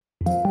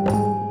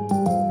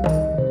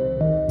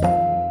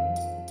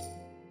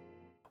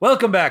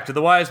Welcome back to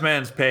The Wise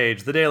Man's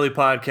Page, the daily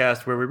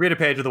podcast where we read a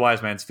page of The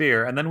Wise Man's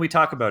Fear, and then we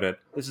talk about it.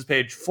 This is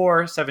page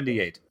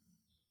 478.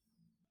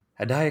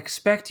 And I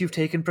expect you've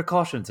taken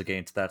precautions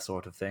against that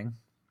sort of thing.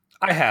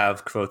 I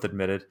have, Kvothe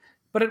admitted,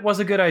 but it was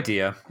a good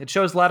idea. It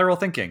shows lateral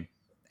thinking.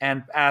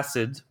 And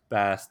acid,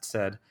 Bast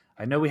said.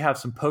 I know we have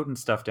some potent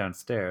stuff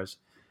downstairs.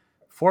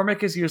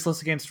 Formic is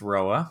useless against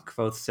Roa,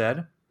 Kvothe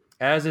said,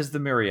 as is the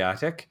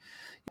muriatic.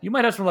 You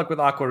might have some luck with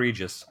Aqua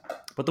Regis,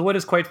 but the wood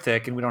is quite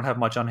thick and we don't have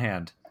much on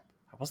hand.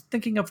 I wasn't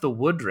thinking of the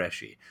wood,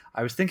 Reshi.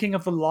 I was thinking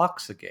of the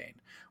locks again.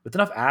 With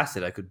enough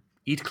acid, I could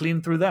eat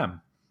clean through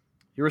them.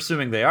 You're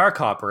assuming they are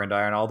copper and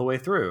iron all the way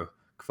through,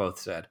 Kvothe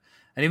said.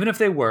 And even if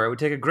they were, it would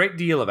take a great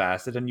deal of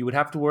acid, and you would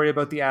have to worry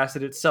about the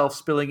acid itself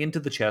spilling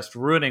into the chest,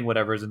 ruining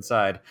whatever's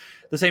inside.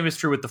 The same is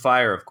true with the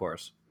fire, of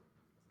course.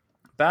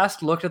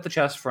 Bast looked at the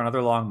chest for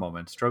another long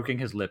moment, stroking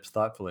his lips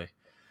thoughtfully.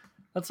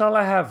 That's all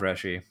I have,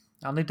 Reshi.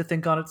 I'll need to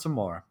think on it some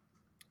more.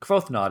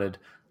 Kvothe nodded.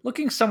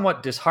 Looking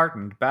somewhat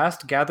disheartened,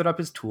 Bast gathered up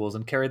his tools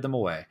and carried them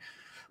away.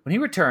 When he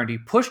returned, he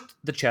pushed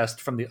the chest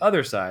from the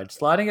other side,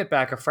 sliding it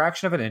back a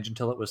fraction of an inch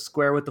until it was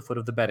square with the foot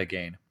of the bed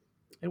again.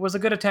 It was a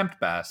good attempt,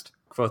 Bast,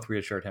 Kvothe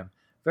reassured him.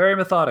 Very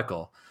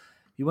methodical.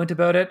 You went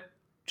about it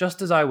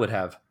just as I would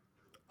have.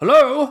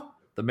 Hello?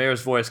 The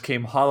mayor's voice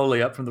came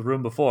hollowly up from the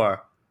room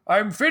before.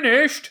 I'm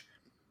finished!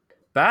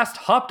 Bast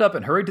hopped up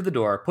and hurried to the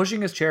door,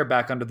 pushing his chair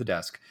back under the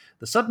desk.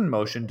 The sudden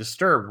motion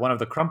disturbed one of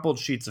the crumpled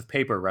sheets of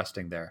paper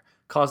resting there,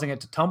 causing it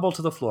to tumble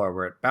to the floor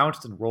where it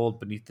bounced and rolled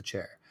beneath the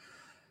chair.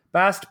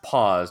 Bast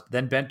paused,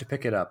 then bent to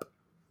pick it up.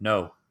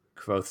 No,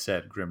 Kvothe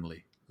said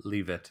grimly.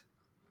 Leave it.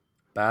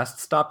 Bast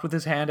stopped with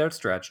his hand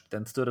outstretched,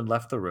 then stood and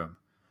left the room.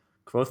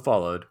 Kvothe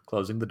followed,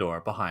 closing the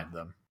door behind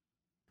them.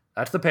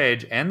 That's the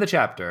page and the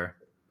chapter.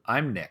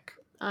 I'm Nick.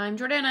 I'm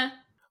Jordana.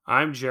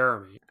 I'm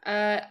Jeremy.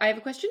 I have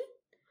a question.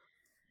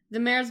 The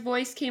mayor's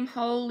voice came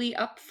hollowly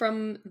up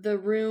from the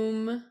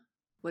room.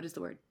 What is the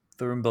word?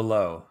 The room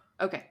below.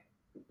 Okay.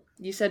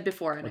 You said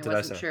before, and What I did I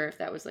wasn't say? sure if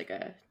that was like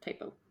a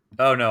typo.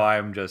 Oh no,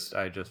 I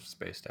just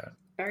spaced out.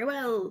 Very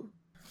well.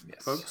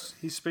 Yes. Folks,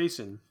 he's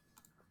spacing.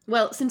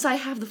 Well, since I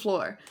have the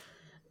floor,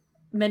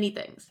 many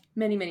things.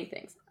 Many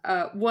things.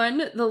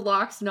 One, the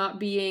locks not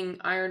being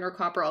iron or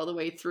copper all the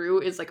way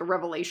through is like a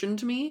revelation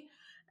to me.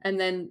 And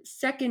then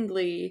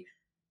secondly,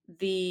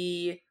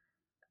 the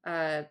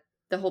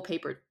whole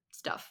paper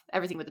stuff.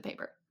 Everything with the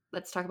paper.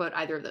 Let's talk about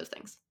either of those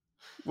things.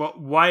 Well,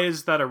 why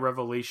is that a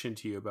revelation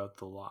to you about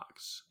the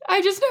locks?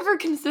 I just never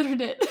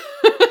considered it.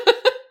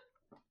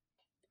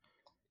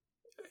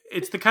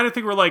 It's the kind of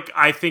thing where, like,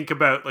 I think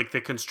about, like,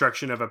 the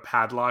construction of a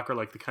padlock or,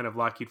 like, the kind of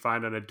lock you'd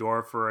find on a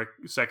door for a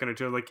second or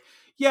two. Like,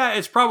 yeah,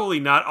 it's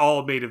probably not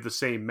all made of the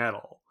same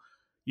metal.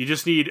 You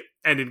just need,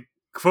 and in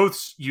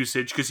Kvothe's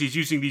usage, because he's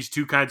using these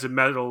two kinds of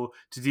metal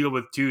to deal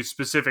with two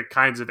specific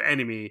kinds of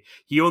enemy,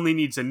 he only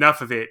needs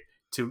enough of it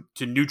to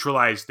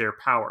neutralize their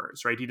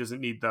powers, right? He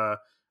doesn't need the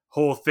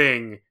whole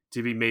thing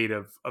to be made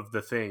of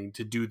the thing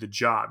to do the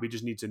job. He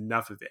just needs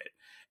enough of it.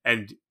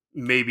 And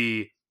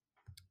maybe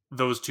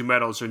those two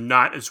metals are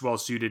not as well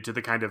suited to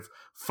the kind of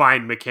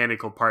fine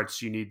mechanical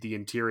parts you need the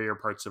interior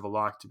parts of a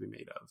lock to be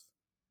made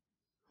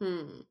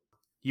of.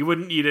 You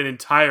wouldn't need an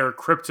entire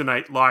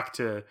kryptonite lock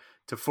to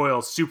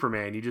foil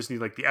Superman. You just need,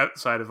 like, the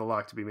outside of the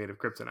lock to be made of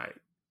kryptonite.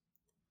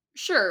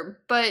 Sure,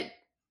 but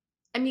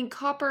I mean,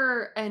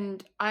 copper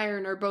and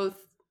iron are both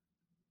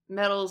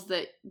metals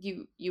that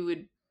you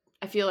would,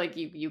 I feel like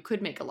you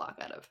could make a lock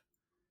out of.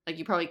 Like,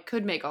 you probably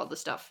could make all the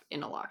stuff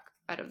in a lock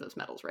out of those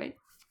metals, right?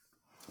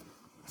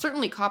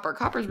 Certainly copper.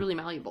 Copper is really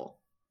malleable.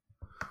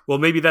 Well,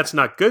 maybe that's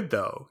not good,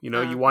 though. You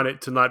know, you want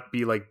it to not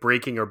be, like,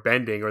 breaking or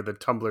bending, or the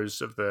tumblers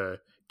of the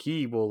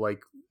key will,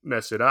 like,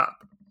 mess it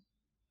up.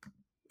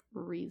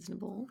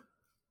 Reasonable,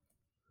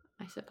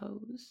 I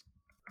suppose.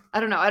 I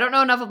don't know. I don't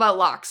know enough about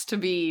locks to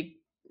be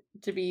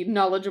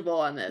knowledgeable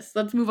on this.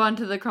 Let's move on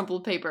to the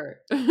crumpled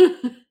paper.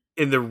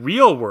 In the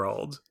real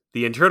world,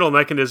 the internal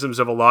mechanisms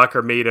of a lock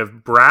are made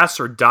of brass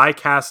or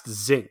die-cast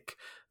zinc.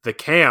 The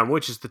cam,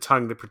 which is the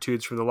tongue that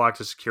protrudes from the lock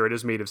to secure it,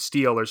 is made of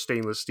steel or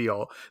stainless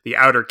steel. The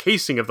outer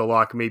casing of the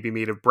lock may be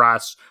made of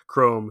brass,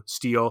 chrome,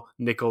 steel,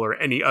 nickel, or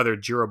any other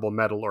durable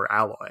metal or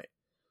alloy.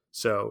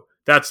 So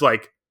that's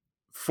like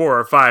 4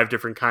 or 5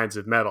 different kinds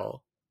of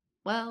metal.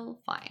 Well,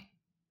 fine.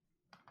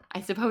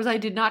 I suppose I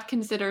did not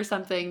consider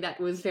something that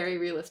was very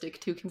realistic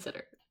to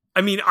consider. I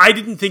mean, I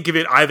didn't think of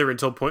it either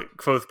until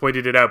Kvothe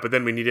pointed it out, but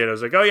then when he did, I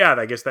was like, oh yeah,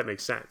 I guess that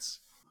makes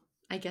sense.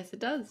 I guess it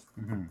does.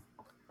 Mm-hmm.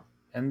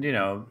 And, you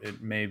know,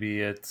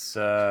 it's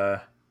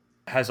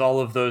has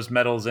all of those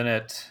metals in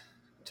it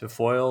to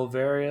foil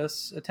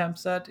various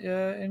attempts at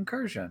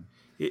incursion.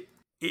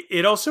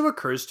 It also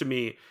occurs to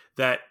me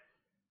that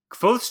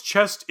Kvothe's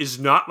chest is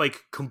not,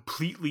 like,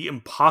 completely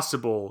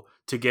impossible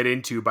to get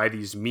into by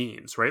these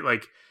means, right?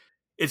 Like,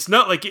 it's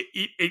not like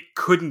it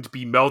couldn't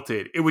be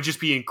melted. It would just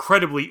be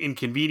incredibly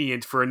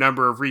inconvenient for a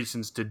number of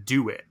reasons to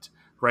do it,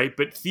 right?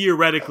 But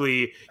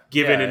theoretically,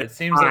 given it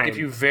seems like if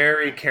you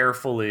very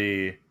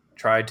carefully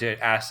tried to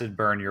acid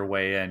burn your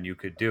way in, you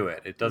could do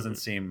it. It doesn't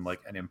seem like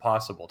an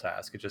impossible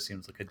task. It just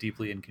seems like a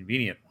deeply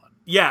inconvenient one.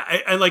 Yeah,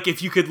 and like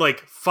if you could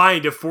like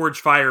find a forge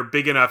fire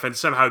big enough and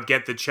somehow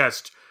get the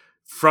chest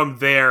from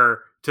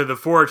there to the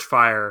forge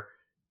fire,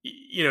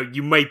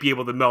 you might be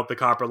able to melt the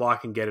copper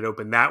lock and get it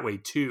open that way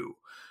too.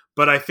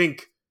 But I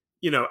think,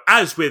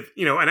 as with,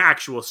 an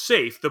actual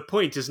safe, the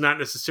point is not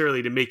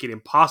necessarily to make it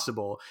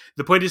impossible.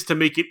 The point is to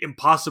make it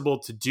impossible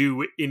to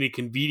do in a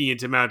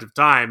convenient amount of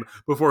time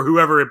before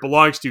whoever it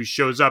belongs to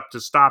shows up to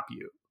stop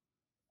you.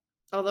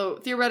 Although,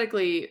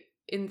 theoretically,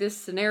 in this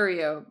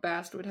scenario,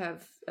 Bast would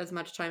have as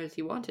much time as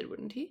he wanted,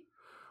 wouldn't he?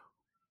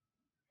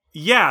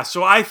 Yeah,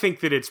 so I think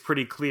that it's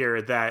pretty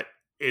clear that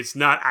it's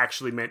not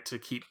actually meant to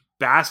keep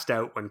Bast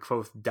out when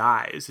Kvothe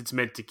dies. It's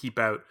meant to keep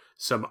out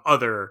some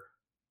other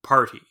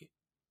party.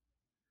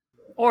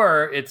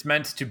 Or it's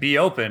meant to be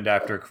opened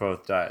after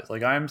Kvothe dies.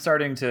 Like, I'm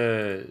starting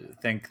to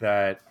think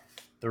that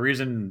the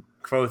reason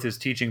Kvothe is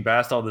teaching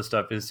Bast all this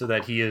stuff is so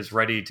that he is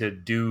ready to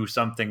do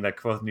something that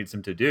Kvothe needs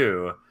him to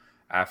do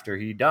after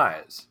he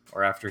dies,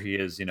 or after he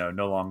is,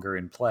 no longer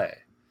in play.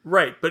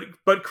 Right,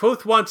 but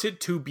Kvothe wants it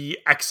to be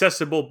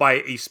accessible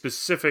by a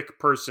specific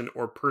person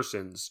or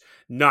persons,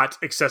 not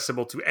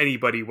accessible to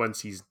anybody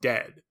once he's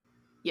dead.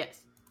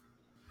 Yes.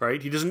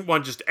 Right? He doesn't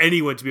want just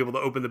anyone to be able to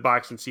open the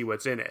box and see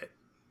what's in it.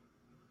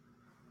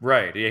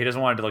 Right. Yeah, he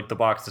doesn't want the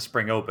box to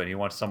spring open. He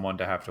wants someone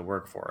to have to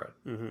work for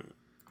it. Mm-hmm.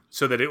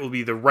 So that it will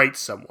be the right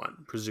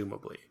someone,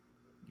 presumably.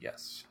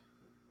 Yes.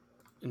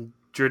 And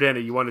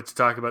Jordana, you wanted to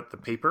talk about the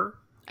paper?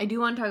 I do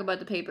want to talk about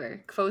the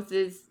paper. Kvothe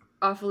is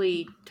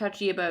awfully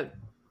touchy about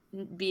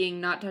being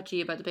not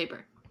touchy about the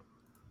paper.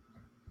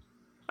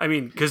 I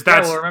mean, because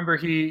that's... Yeah, well, remember,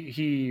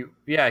 he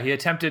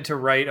attempted to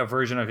write a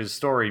version of his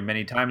story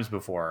many times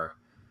before.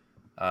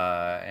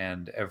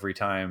 And every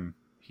time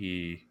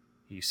he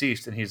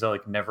ceased, and he's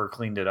like never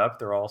cleaned it up.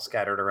 They're all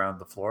scattered around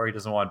the floor. He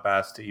doesn't want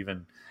Bast to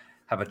even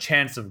have a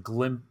chance of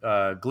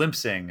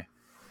glimpsing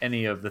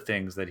any of the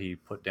things that he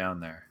put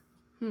down there.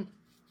 I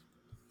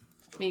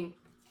mean,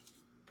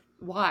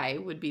 why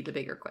would be the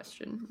bigger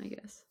question, I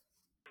guess.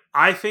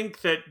 I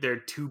think that they're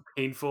too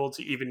painful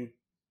to even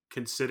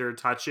consider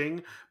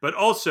touching, but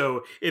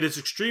also it is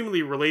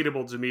extremely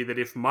relatable to me that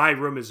if my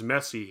room is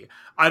messy,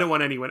 I don't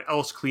want anyone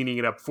else cleaning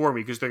it up for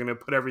me because they're going to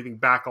put everything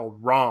back all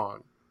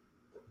wrong.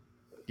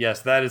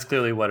 Yes, that is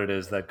clearly what it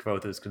is that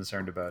Kvothe is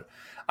concerned about.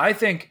 I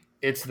think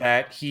it's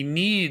that he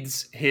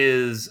needs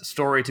his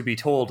story to be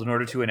told in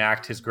order to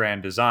enact his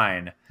grand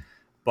design,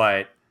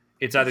 but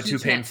it's either too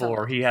painful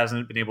or he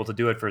hasn't been able to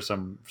do it for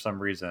some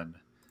reason.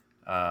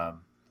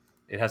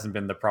 It hasn't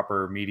been the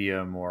proper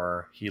medium,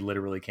 or he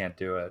literally can't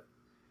do it.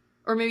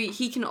 Or maybe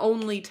he can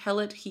only tell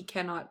it, he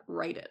cannot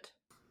write it.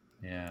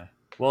 Yeah.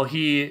 Well,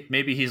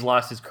 maybe he's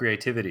lost his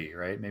creativity,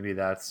 right? Maybe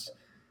that's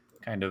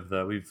kind of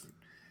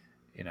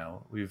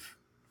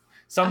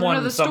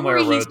someone the somewhere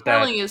story wrote he's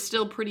telling that is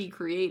still pretty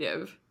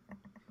creative.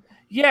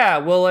 Yeah,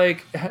 well,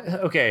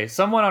 okay,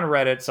 someone on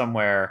Reddit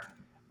somewhere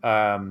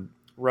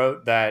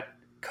wrote that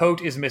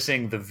Kote is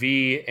missing the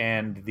V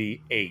and the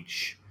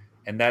H,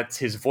 and that's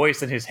his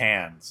voice and his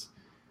hands.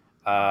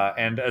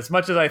 And as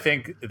much as I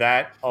think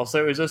that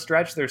also is a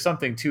stretch, there's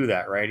something to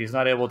that, right? He's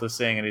not able to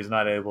sing and he's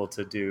not able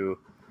to do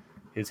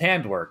his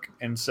handwork.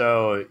 And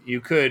so you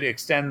could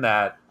extend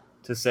that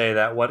to say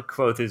that what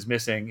Kvothe is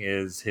missing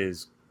is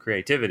his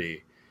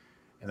creativity,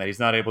 and that he's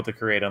not able to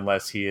create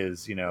unless he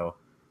is,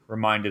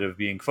 reminded of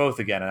being Kvothe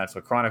again, and that's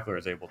what Chronicler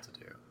is able to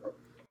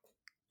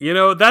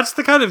do. That's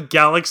the kind of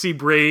galaxy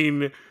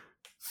brain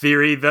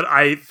theory that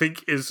I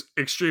think is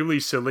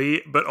extremely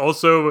silly, but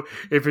also,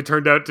 if it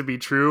turned out to be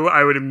true,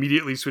 I would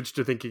immediately switch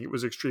to thinking it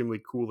was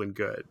extremely cool and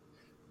good.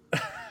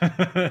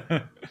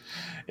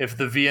 If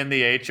the V and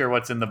the H are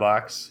what's in the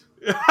box.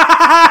 They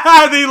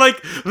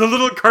the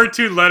little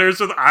cartoon letters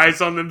with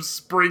eyes on them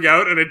spring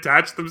out and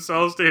attach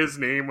themselves to his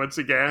name once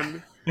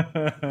again.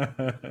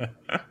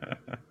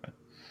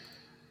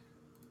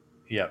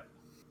 Yep.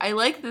 I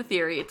like the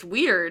theory. It's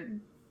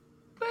weird,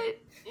 but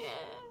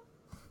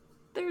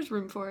there's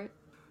room for it.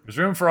 There's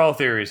room for all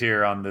theories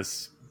here on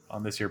this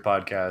here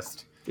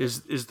podcast.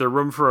 Is there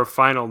room for a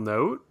final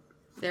note?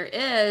 There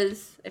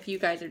is, if you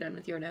guys are done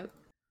with your note.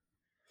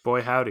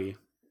 Boy, howdy.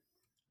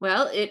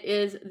 Well, it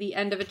is the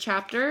end of a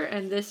chapter,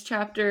 and this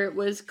chapter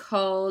was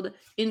called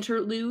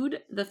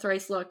Interlude, the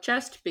Thrice Locked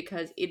Chest,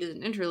 because it is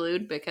an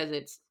interlude, because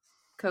it's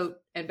Kote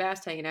and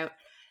Bast hanging out,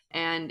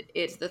 and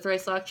it's the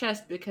Thrice Locked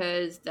Chest,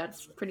 because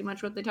that's pretty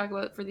much what they talk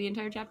about for the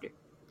entire chapter.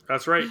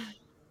 That's right.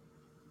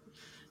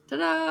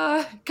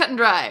 Ta-da! Cut and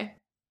dry.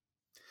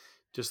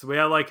 Just the way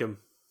I like him.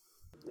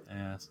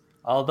 Yes.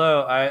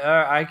 Although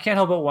I can't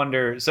help but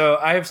wonder. So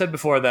I have said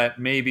before that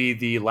maybe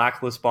the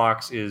lackless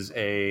box is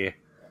a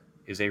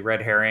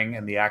red herring,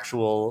 and the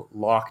actual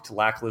locked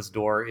lackless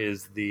door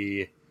is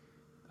the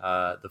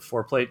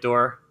 4-plate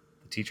door,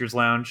 the teacher's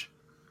lounge.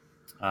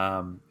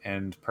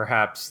 And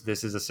perhaps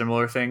this is a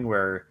similar thing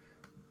where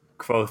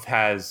Kvothe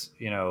has,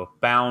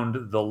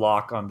 bound the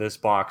lock on this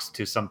box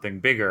to something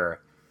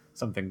bigger,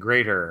 something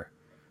greater,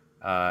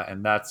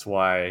 and that's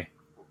why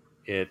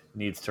it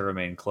needs to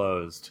remain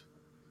closed.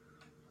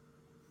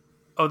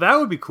 Oh, that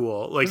would be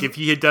cool. Like if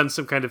he had done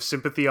some kind of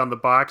sympathy on the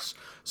box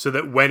so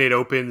that when it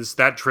opens,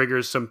 that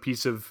triggers some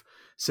piece of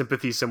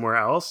sympathy somewhere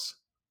else.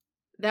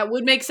 That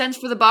would make sense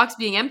for the box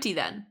being empty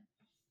then.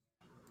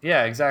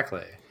 Yeah,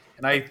 exactly.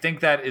 And I think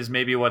that is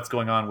maybe what's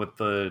going on with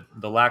the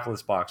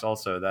Lackless box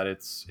also, that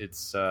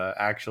it's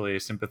actually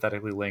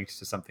sympathetically linked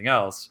to something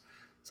else,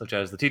 such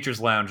as the teacher's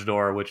lounge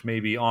door, which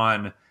may be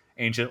on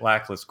ancient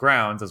Lackless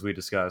grounds, as we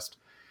discussed.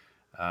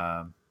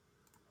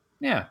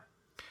 Yeah.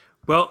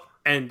 Well,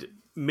 and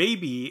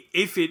maybe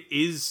if it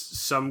is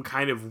some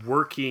kind of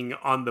working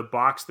on the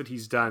box that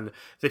he's done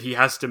that he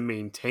has to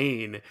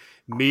maintain,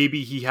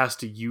 maybe he has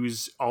to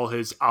use all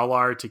his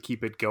Alar to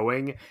keep it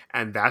going,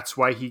 and that's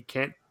why he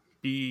can't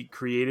be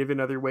creative in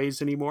other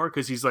ways anymore,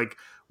 because he's like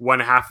one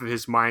half of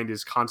his mind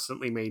is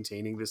constantly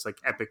maintaining this like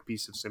epic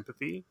piece of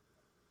sympathy.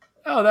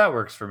 Oh, that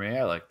works for me.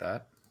 I like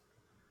that.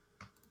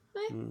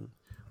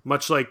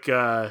 Much like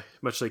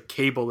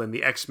Cable in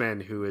the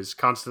X-Men, who is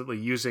constantly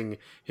using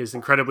his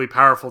incredibly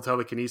powerful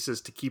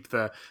telekinesis to keep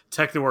the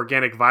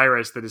techno-organic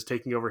virus that is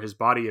taking over his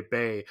body at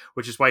bay,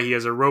 which is why he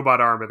has a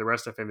robot arm and the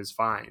rest of him is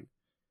fine.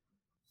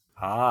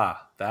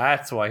 Ah,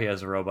 that's why he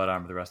has a robot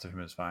arm. The rest of him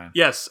is fine.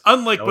 Yes,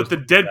 unlike what the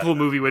Deadpool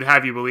movie would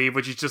have you believe,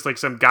 which is just like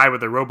some guy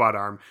with a robot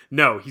arm.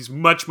 No, he's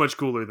much, much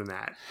cooler than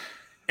that.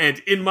 And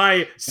in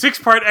my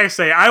 6-part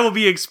essay, I will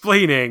be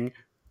explaining...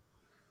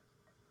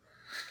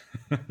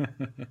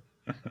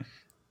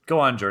 Go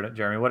on,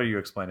 Jeremy. What are you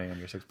explaining in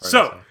your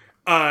 6-part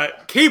essay?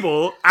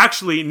 Cable,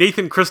 actually,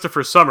 Nathan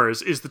Christopher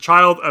Summers, is the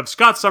child of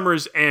Scott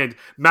Summers and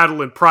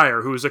Madeline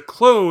Pryor, who is a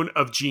clone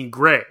of Jean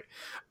Grey.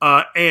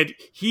 And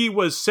he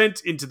was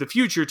sent into the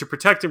future to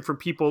protect him from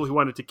people who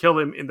wanted to kill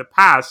him in the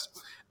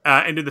past.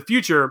 And in the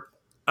future,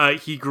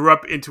 he grew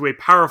up into a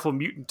powerful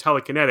mutant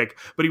telekinetic,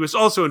 but he was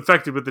also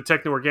infected with the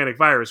techno-organic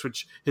virus,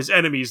 which his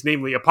enemies,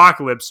 namely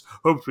Apocalypse,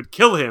 hoped would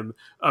kill him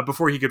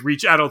before he could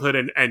reach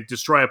adulthood and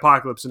destroy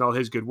Apocalypse and all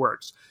his good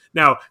works.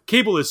 Now,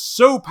 Cable is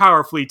so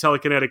powerfully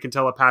telekinetic and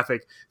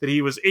telepathic that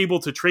he was able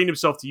to train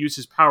himself to use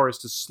his powers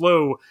to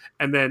slow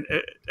and then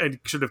and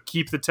sort of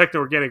keep the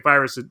techno-organic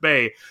virus at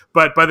bay.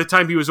 But by the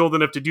time he was old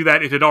enough to do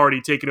that, it had already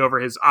taken over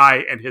his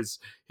eye and his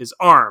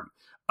arm.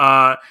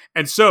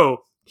 And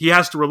so he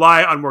has to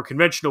rely on more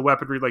conventional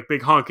weaponry like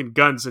big honking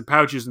guns and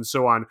pouches and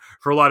so on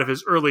for a lot of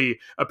his early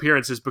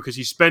appearances, because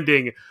he's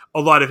spending a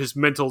lot of his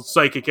mental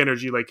psychic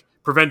energy like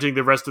preventing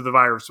the rest of the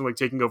virus from like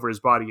taking over his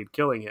body and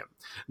killing him.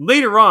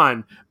 Later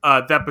on,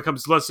 that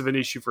becomes less of an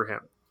issue for him.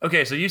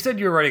 Okay, so you said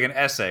you were writing an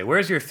essay.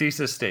 Where's your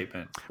thesis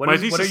statement? What are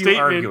you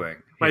arguing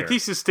here? My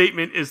thesis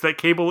statement is that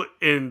Cable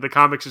in the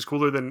comics is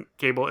cooler than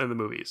Cable in the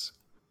movies.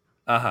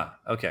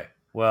 Okay.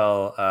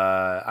 Well,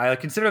 I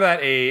consider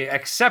that a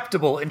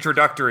acceptable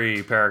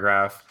introductory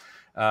paragraph,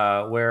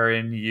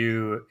 wherein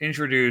you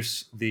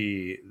introduce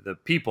the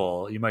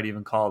people. You might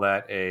even call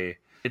that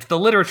it's the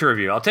literature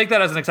review. I'll take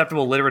that as an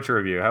acceptable literature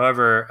review.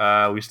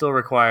 However, we still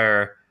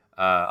require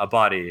a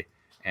body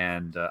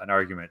and an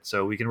argument.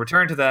 So we can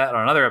return to that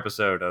on another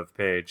episode of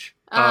Page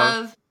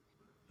of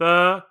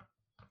the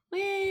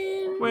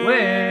Wind.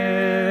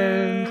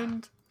 Wind.